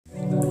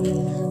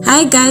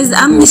Hi guys,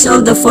 I'm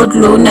Michelle the Fourth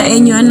Loner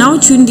and you are now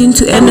tuned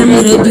into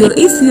NM Radio.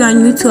 If you are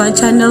new to our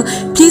channel,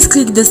 please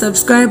click the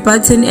subscribe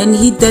button and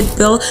hit that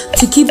bell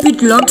to keep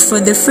it locked for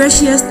the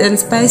freshest and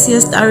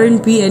spiciest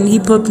R&B and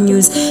hip hop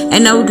news.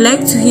 And I would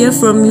like to hear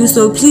from you,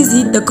 so please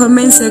hit the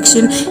comment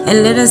section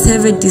and let us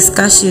have a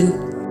discussion.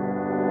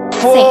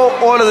 Before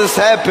all of this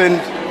happened,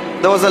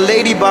 there was a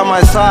lady by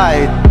my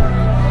side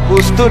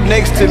who stood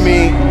next to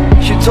me.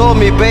 She told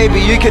me, baby,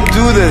 you can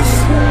do this.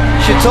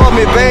 She told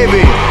me,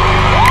 baby,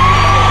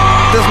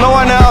 there's no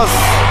one else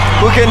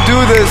who can do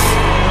this.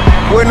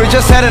 When we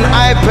just had an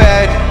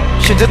iPad,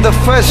 she did the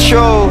first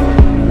show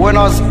when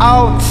I was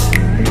out,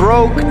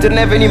 broke, didn't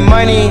have any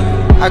money.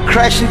 I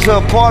crashed into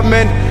an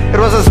apartment. It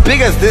was as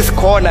big as this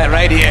corner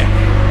right here.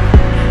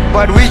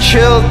 But we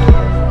chilled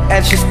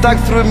and she stuck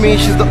through me.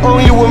 She's the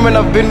only woman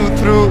I've been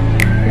through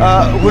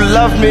who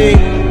loved me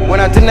when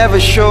I didn't have a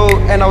show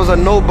and I was a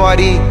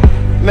nobody.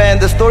 Man,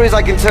 the stories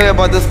I can tell you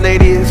about this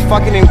lady is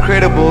fucking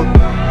incredible.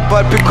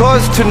 But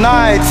because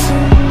tonight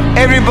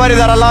everybody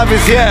that I love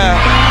is here,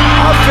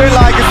 I feel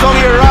like it's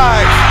only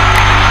right.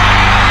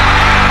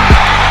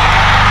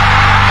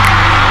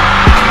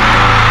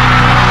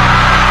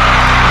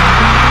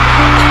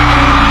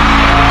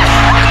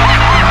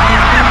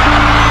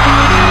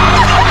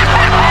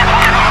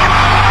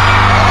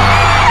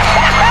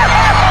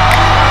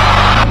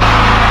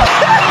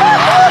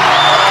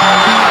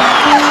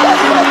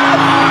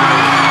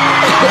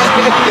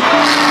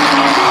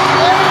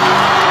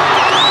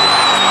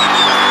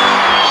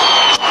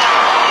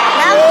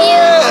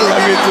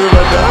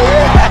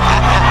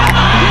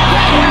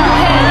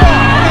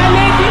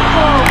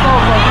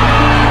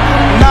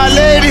 Now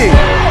lady,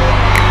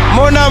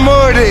 mon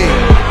amour,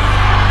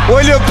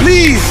 will you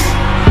please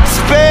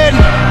spend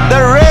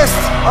the rest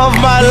of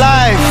my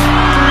life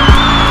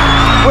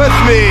with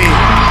me?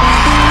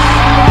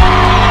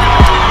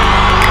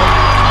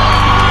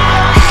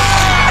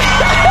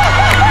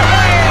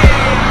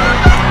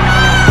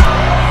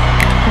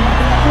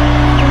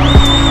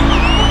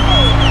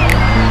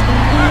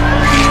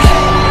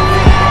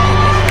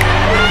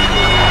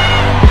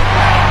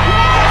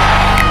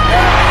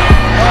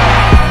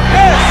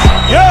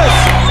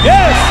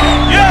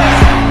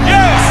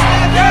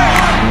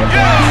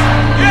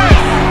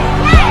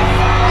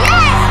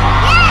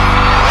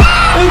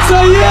 It's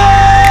a yes!